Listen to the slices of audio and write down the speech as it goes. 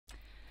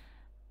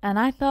And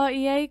I thought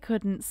EA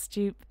couldn't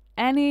stoop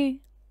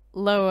any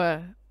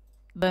lower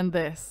than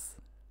this.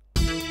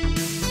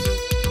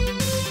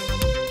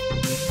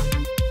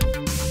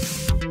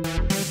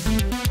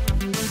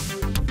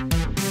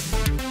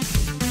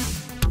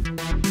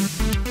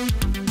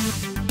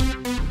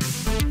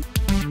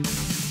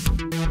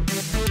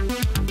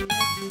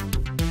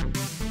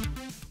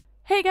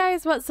 Hey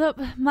guys, what's up?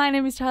 My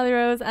name is Charlie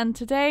Rose and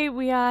today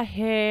we are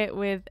here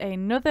with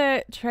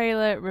another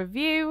trailer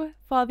review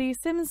for The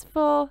Sims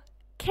 4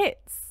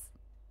 Kits.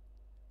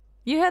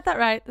 You heard that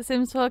right, The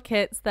Sims 4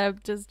 Kits. They're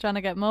just trying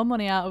to get more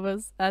money out of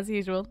us as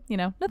usual. You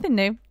know, nothing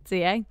new, it's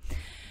EA.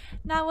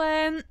 Now,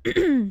 I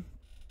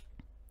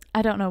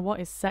don't know what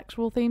is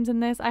sexual themes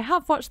in this. I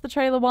have watched the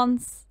trailer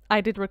once.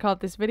 I did record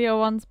this video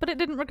once, but it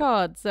didn't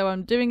record, so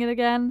I'm doing it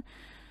again.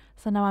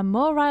 So now I'm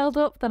more riled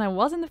up than I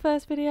was in the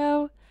first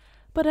video.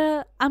 But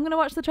I'm going to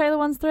watch the trailer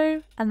once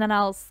through, and then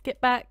I'll skip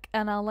back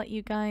and I'll let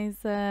you guys,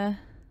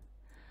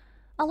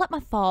 I'll let my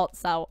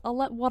thoughts out. I'll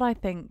let what I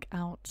think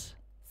out.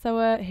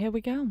 So here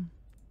we go.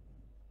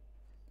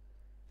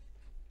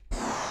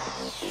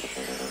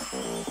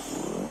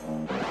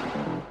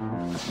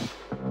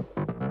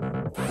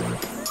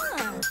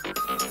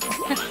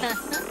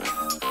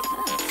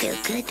 Feel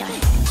good, don't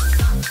it?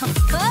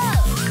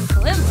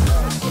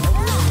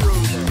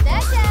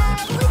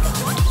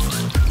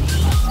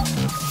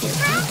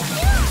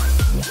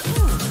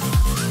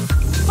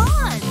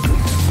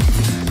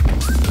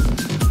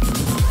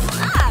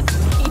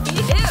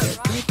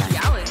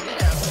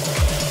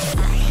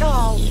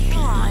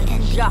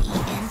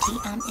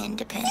 I'm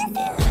independent.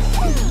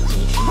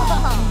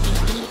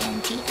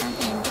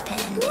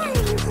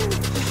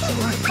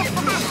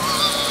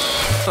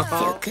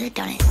 Feel good,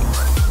 don't it?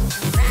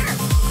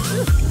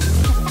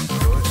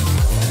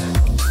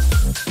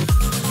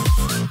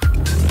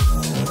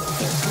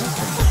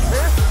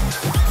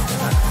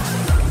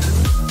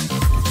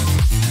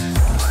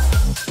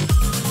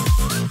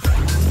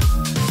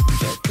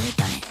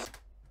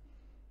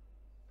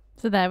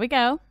 So there we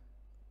go.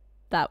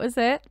 That was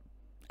it.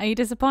 Are you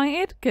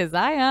disappointed? Because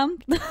I am.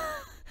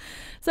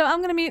 So I'm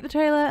going to mute the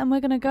trailer and we're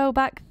going to go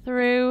back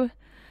through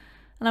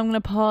and I'm going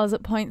to pause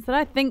at points that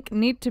I think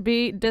need to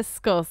be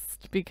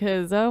discussed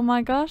because, oh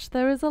my gosh,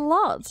 there is a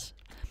lot.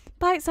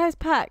 Bite-sized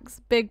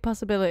packs, big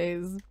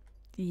possibilities.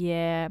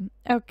 Yeah,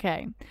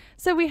 okay.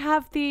 So we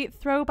have the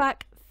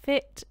Throwback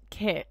Fit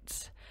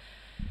Kit.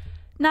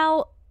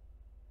 Now,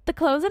 the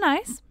clothes are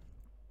nice.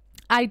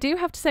 I do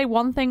have to say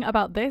one thing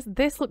about this.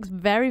 This looks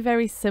very,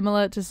 very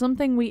similar to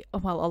something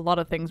well, a lot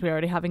of things we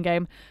already have in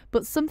game,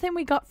 but something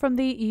we got from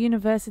the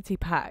University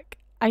Pack.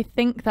 I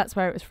think that's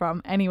where it was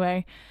from.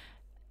 Anyway,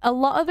 a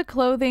lot of the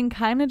clothing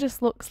kind of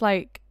just looks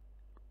like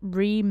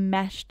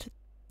remeshed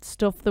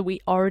stuff that we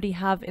already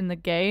have in the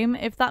game,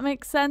 if that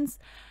makes sense.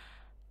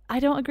 I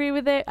don't agree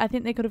with it. I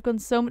think they could have gone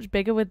so much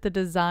bigger with the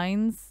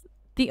designs.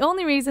 The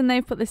only reason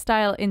they've put this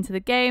style into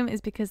the game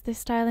is because this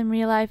style in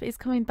real life is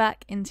coming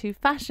back into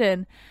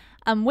fashion.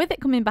 And with it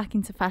coming back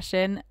into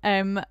fashion,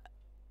 they're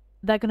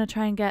going to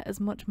try and get as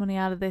much money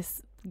out of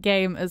this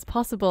game as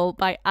possible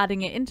by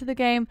adding it into the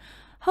game,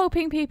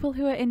 hoping people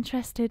who are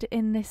interested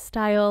in this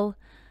style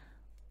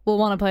will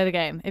want to play the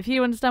game. If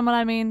you understand what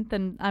I mean,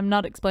 then I'm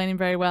not explaining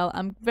very well.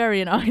 I'm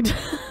very annoyed.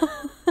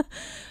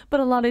 But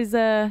a lot is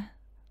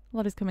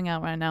coming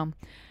out right now.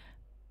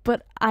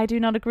 But I do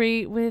not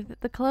agree with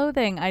the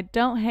clothing. I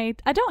don't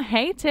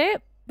hate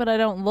it, but I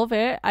don't love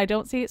it. I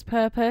don't see its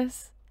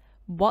purpose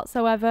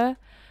whatsoever.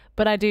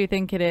 But I do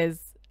think it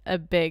is a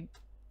big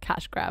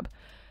cash grab.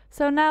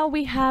 So now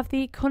we have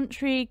the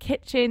Country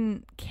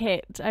Kitchen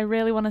Kit. I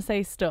really want to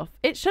say stuff.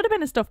 It should have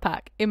been a stuff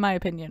pack, in my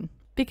opinion,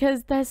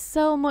 because there's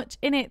so much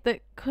in it that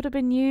could have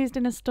been used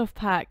in a stuff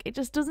pack. It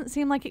just doesn't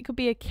seem like it could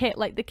be a kit.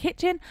 Like the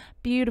kitchen,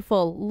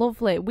 beautiful,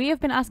 lovely. We have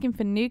been asking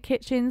for new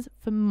kitchens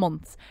for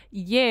months,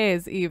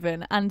 years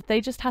even, and they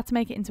just had to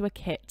make it into a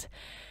kit.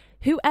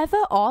 Whoever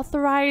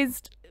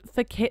authorized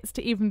for kits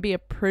to even be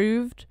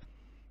approved,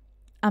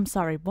 I'm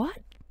sorry, what?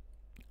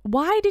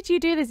 Why did you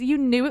do this? You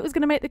knew it was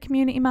going to make the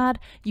community mad.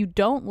 You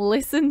don't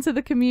listen to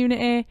the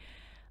community.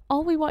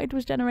 All we wanted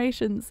was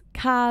generations,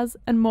 cars,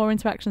 and more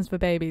interactions for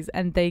babies,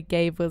 and they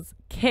gave us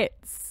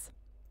kits.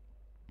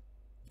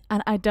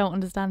 And I don't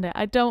understand it.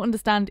 I don't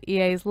understand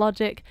EA's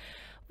logic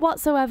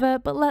whatsoever,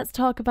 but let's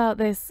talk about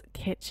this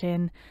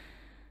kitchen.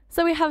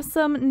 So we have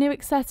some new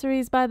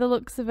accessories by the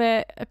looks of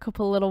it, a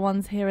couple little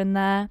ones here and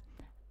there.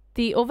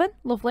 The oven,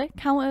 lovely.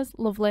 Counters,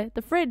 lovely.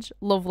 The fridge,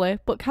 lovely.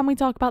 But can we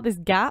talk about this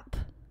gap?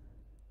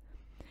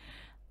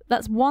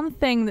 That's one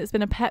thing that's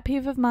been a pet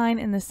peeve of mine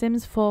in The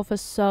Sims 4 for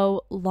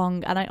so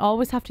long, and I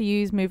always have to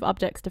use Move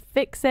Objects to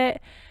fix it.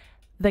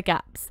 The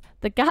gaps.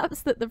 The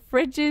gaps that the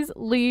fridges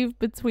leave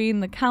between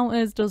the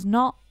counters does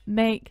not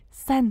make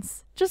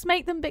sense. Just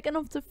make them big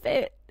enough to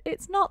fit.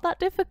 It's not that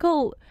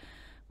difficult.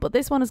 But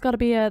this one has got to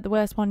be the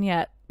worst one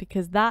yet,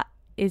 because that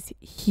is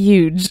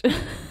huge.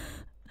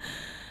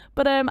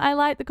 But I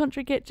like the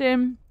Country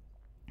Kitchen.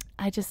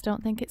 I just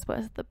don't think it's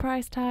worth the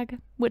price tag,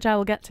 which I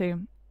will get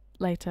to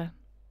later.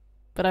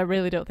 But I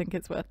really don't think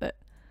it's worth it.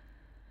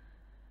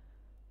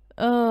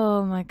 Oh,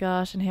 Oh my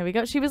gosh, and here we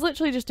go. She was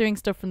literally just doing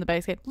stuff from the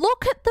base game.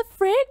 Look at the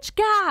fridge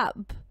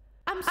gap!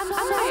 I'm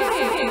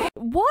sorry.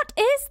 What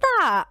is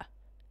that?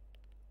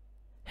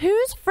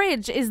 Whose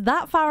fridge is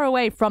that far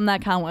away from their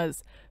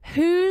counters?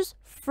 Whose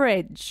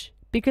fridge?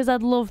 Because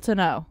I'd love to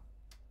know.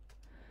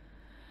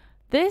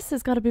 This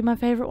has got to be my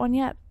favourite one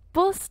yet.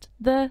 Bust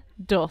the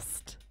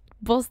dust.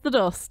 Bust the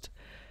dust.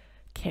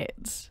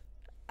 Kit.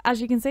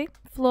 As you can see,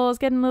 floor's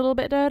getting a little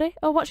bit dirty.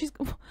 Oh, what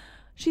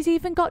she's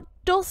even got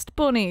dust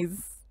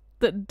bunnies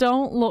that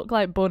don't look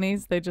like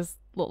bunnies. They just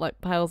look like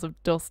piles of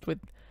dust with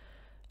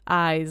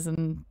eyes,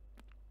 and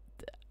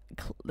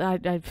I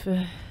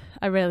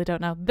really don't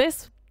know.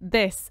 This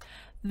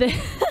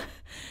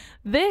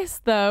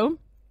though,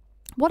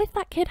 what if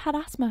that kid had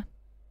asthma?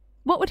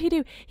 What would he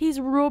do? He's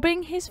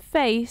rubbing his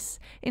face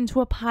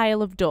into a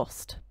pile of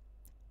dust.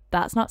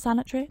 That's not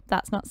sanitary.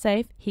 That's not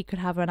safe. He could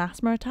have an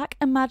asthma attack.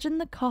 Imagine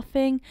the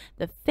coughing,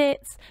 the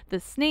fits, the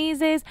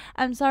sneezes.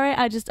 I'm sorry,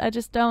 I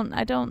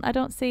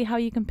don't see how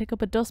you can pick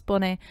up a dust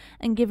bunny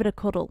and give it a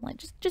cuddle. Like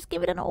just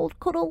give it an old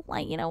cuddle.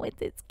 Like, you know,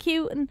 it's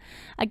cute, and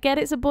I get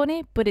it's a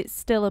bunny, but it's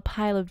still a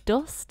pile of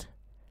dust.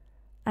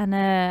 And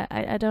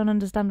I don't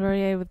understand where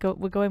EA we're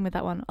going with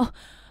that one. Oh,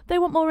 they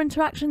want more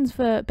interactions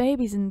for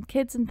babies and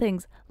kids and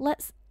things.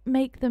 Let's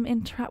make them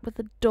interact with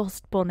the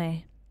dust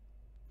bunny.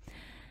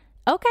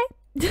 Okay.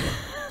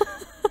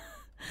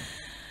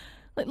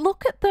 Like,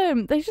 look at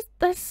them.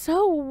 They're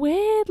so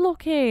weird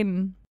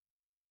looking.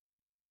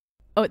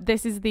 Oh,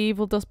 this is the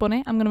evil dust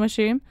bunny, I'm going to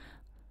assume.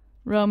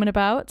 Roaming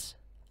about.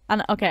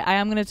 And okay, I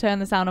am going to turn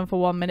the sound on for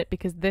 1 minute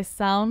because this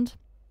sound,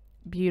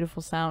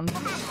 beautiful sound.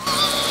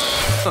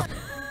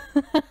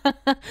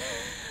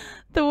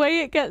 The way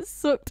it gets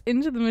sucked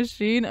into the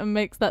machine and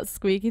makes that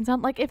squeaking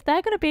sound. Like, if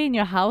they're going to be in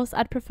your house,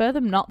 I'd prefer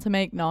them not to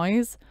make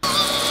noise.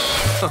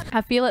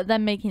 I feel like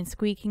them making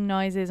squeaking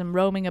noises and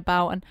roaming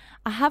about, and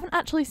I haven't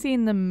actually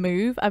seen them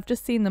move. I've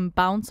just seen them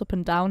bounce up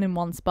and down in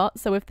one spot.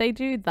 So if they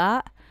do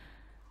that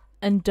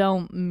and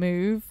don't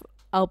move,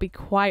 I'll be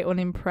quite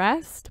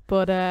unimpressed.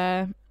 But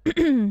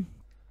hey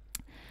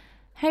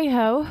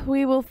ho,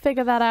 we will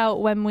figure that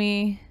out when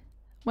we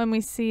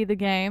see the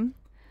game.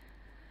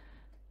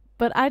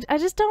 But I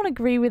just don't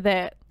agree with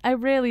it. I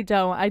really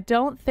don't. I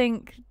don't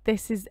think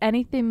this is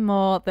anything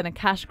more than a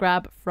cash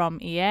grab from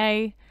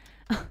EA.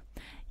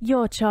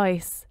 Your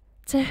choice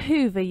to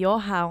hoover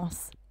your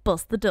house.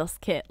 Bust the dust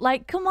kit.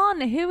 Like, come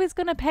on, who is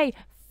going to pay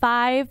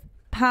 £5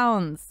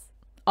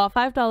 or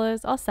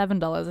 $5 or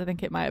 $7, I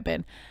think it might have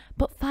been,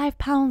 but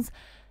 £5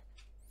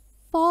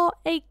 for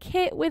a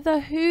kit with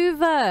a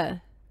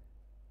hoover?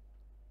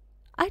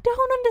 I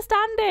don't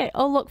understand it.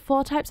 Oh look,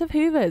 4 types of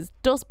hoovers.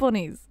 Dust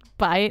bunnies.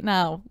 Buy it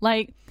now.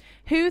 Like,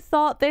 who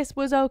thought this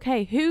was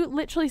okay? Who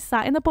literally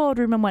sat in the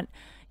boardroom and went,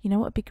 you know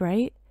what would be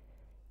great?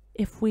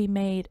 If we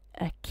made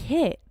a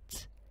kit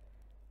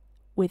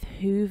with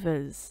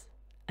hoovers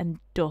and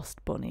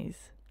dust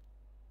bunnies.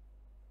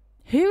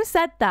 Who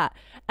said that?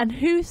 And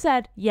who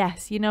said,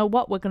 yes, you know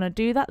what, we're going to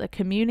do that. The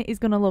community is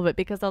going to love it,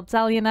 because I'll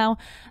tell you now,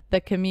 the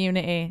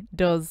community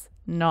does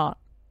not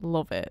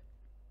love it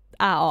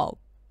at all.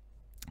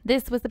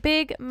 This was a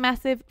big,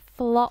 massive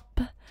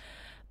flop.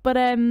 But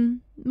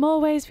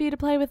more ways for you to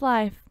play with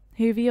life.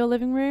 Hoover your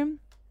living room,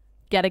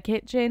 get a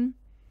kitchen,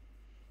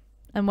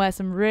 and wear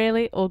some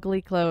really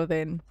ugly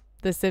clothing.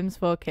 The Sims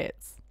 4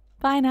 kits.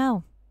 Buy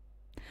now.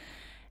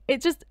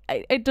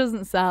 It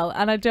doesn't sell,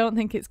 and I don't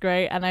think it's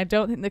great, and I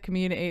don't think the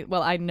community,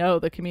 well, I know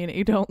the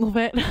community don't love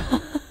it.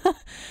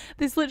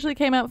 This literally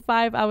came out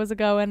 5 hours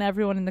ago, and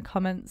everyone in the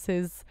comments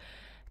is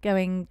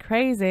going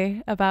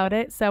crazy about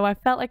it, so I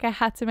felt like I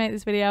had to make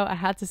this video. I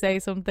had to say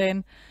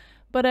something.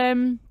 But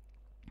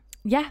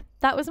yeah,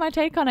 that was my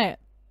take on it.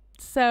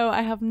 So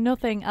I have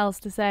nothing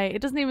else to say.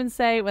 It doesn't even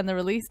say when the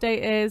release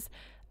date is.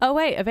 Oh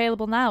wait,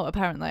 available now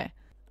apparently.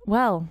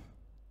 Well,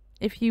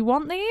 if you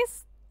want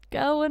these,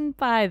 go and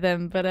buy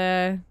them, but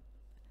I'm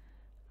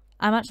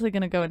actually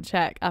going to go and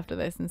check after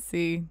this and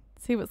see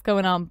what's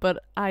going on,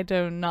 but I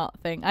do not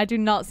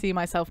see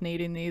myself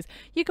needing these.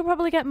 You could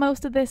probably get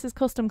most of this as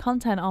custom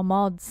content or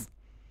mods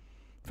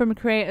from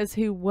creators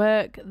who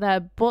work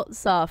their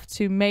butts off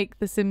to make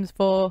The Sims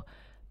 4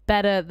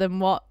 better than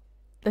what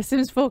The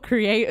Sims 4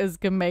 creators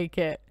can make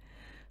it.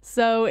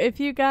 So if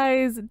you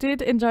guys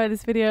did enjoy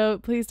this video,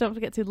 please don't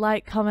forget to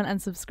like, comment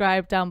and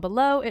subscribe down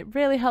below. It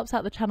really helps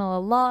out the channel a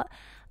lot.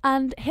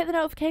 And hit the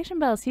notification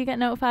bell so you get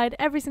notified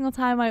every single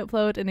time I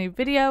upload a new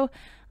video.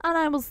 And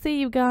I will see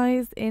you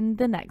guys in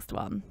the next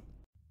one.